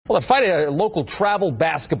Well, a fight at a local travel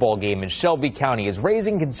basketball game in Shelby County is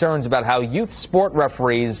raising concerns about how youth sport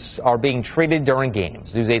referees are being treated during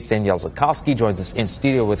games. News 8's Danielle Zukoski joins us in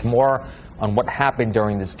studio with more on what happened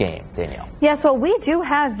during this game. Danielle. Yeah, so we do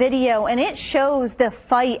have video, and it shows the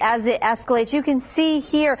fight as it escalates. You can see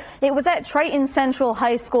here, it was at Triton Central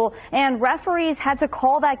High School, and referees had to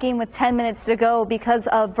call that game with 10 minutes to go because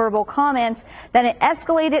of verbal comments. Then it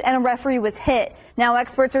escalated, and a referee was hit. Now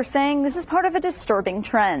experts are saying this is part of a disturbing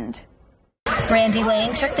trend. Randy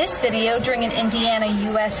Lane took this video during an Indiana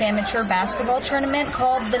U.S. amateur basketball tournament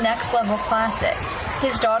called the Next Level Classic.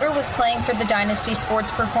 His daughter was playing for the Dynasty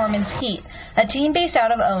Sports Performance Heat, a team based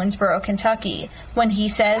out of Owensboro, Kentucky, when he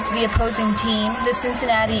says the opposing team, the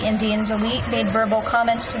Cincinnati Indians Elite, made verbal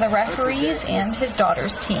comments to the referees and his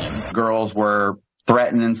daughter's team. Girls were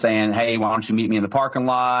threatening, saying, hey, why don't you meet me in the parking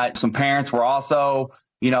lot? Some parents were also,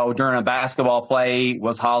 during a basketball play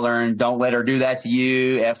was hollering, don't let her do that to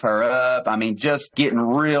you, F her up. I mean, just getting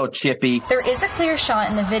real chippy. There is a clear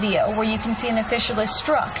shot in the video where you can see an official is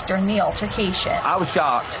struck during the altercation. I was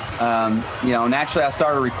shocked. Naturally I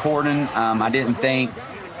started recording. I didn't think,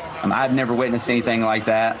 I've never witnessed anything like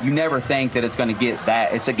that. You never think that it's going to get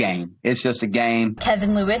that. It's a game. It's just a game.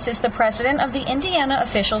 Kevin Lewis is the president of the Indiana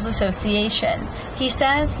Officials Association. He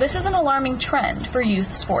says this is an alarming trend for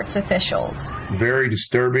youth sports officials. Very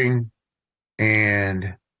disturbing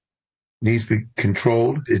and needs to be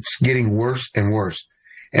controlled. It's getting worse and worse.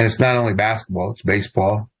 And it's not only basketball, it's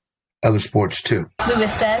baseball, other sports too.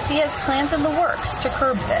 Lewis says he has plans in the works to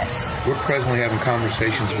curb this. We're presently having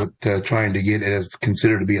conversations with trying to get it as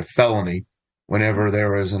considered to be a felony whenever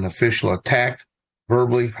there is an official attacked,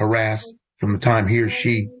 verbally harassed from the time he or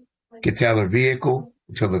she gets out of their vehicle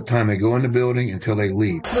until the time they go in the building until they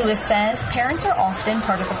leave. Lewis says parents are often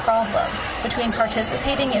part of the problem between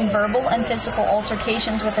participating in verbal and physical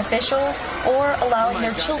altercations with officials or allowing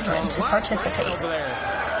their children to participate.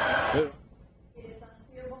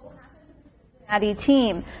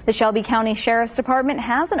 Team. The Shelby County Sheriff's Department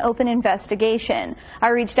has an open investigation. I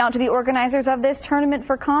reached out to the organizers of this tournament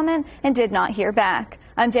for comment and did not hear back.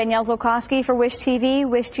 I'm Danielle Zukoski for Wish TV,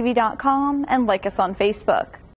 wishtv.com, and like us on Facebook.